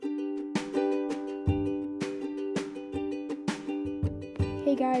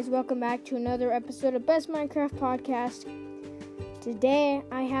Hey guys, welcome back to another episode of Best Minecraft Podcast. Today,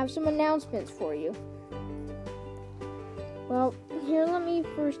 I have some announcements for you. Well, here, let me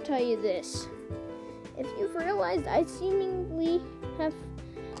first tell you this. If you've realized, I seemingly have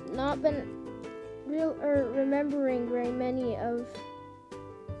not been remembering very many of,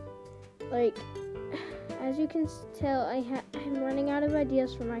 as you can tell, I'm running out of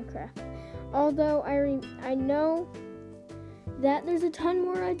ideas for Minecraft. Although I know that there's a ton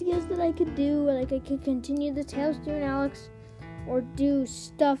more ideas that I could do, I could continue the Tales of Stu and Alex, or do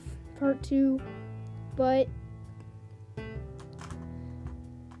Stuff Part 2, but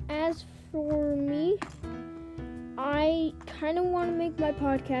as for me, I kind of want to make my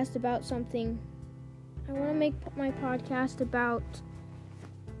podcast about something. I want to make my podcast about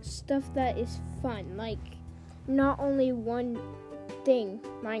stuff that is fun, not only one thing.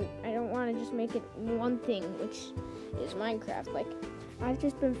 I don't want to just make it one thing, which is Minecraft. I've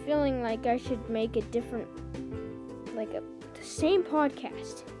just been feeling like I should make a different, the same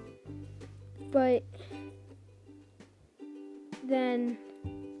podcast, but then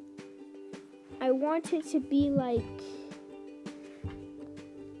I want it to be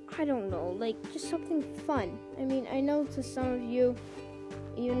I don't know, just something fun. I mean, I know to some of you,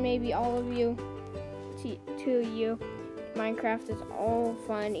 even maybe all of you, to you, Minecraft is all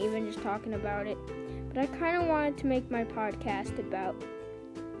fun, even just talking about it. But I kind of wanted to make my podcast about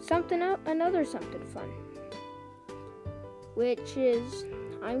something fun, which is,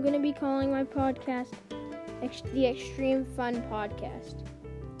 I'm going to be calling my podcast the Extreme Fun Podcast,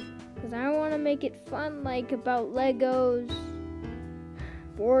 because I want to make it fun, about Legos,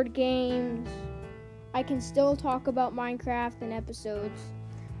 board games. I can still talk about Minecraft in episodes.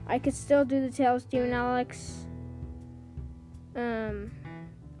 I could still do the Tales of Stu and Alex.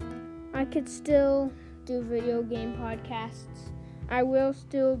 I could still do video game podcasts. I will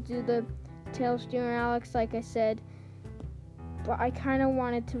still do the Tales of Stu and Alex, like I said, but I kind of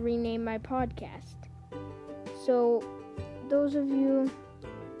wanted to rename my podcast. So, those of you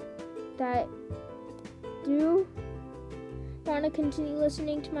that do want to continue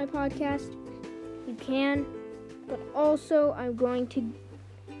listening to my podcast, you can, but also I'm going to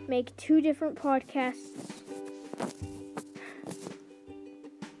make 2 different podcasts.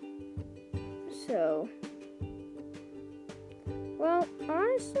 So, well,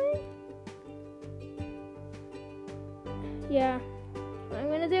 honestly, yeah, what I'm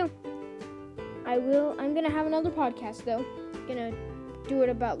gonna do, I'm gonna have another podcast though. I'm gonna do it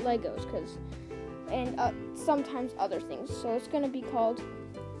about Legos, and sometimes other things. So it's gonna be called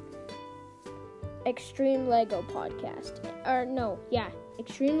Extreme Lego Podcast.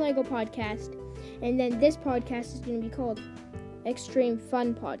 Extreme Lego Podcast. And then this podcast is gonna be called Extreme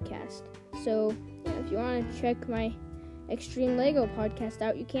Fun Podcast. So, yeah, if you want to check my Extreme Lego podcast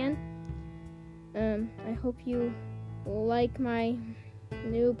out, you can. I hope you will like my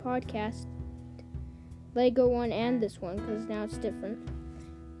new podcast, Lego one and this one, because now it's different.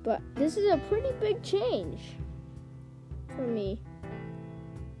 But this is a pretty big change for me.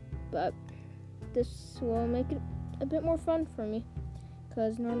 But this will make it a bit more fun for me,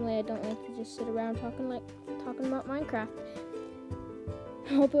 because normally I don't like to just sit around talking about Minecraft.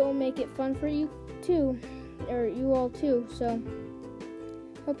 I hope it will make it fun for you too, or you all too. So,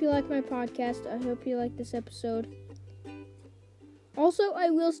 hope you like my podcast. I hope you like this episode. Also, I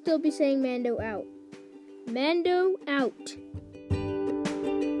will still be saying Mando out. Mando out.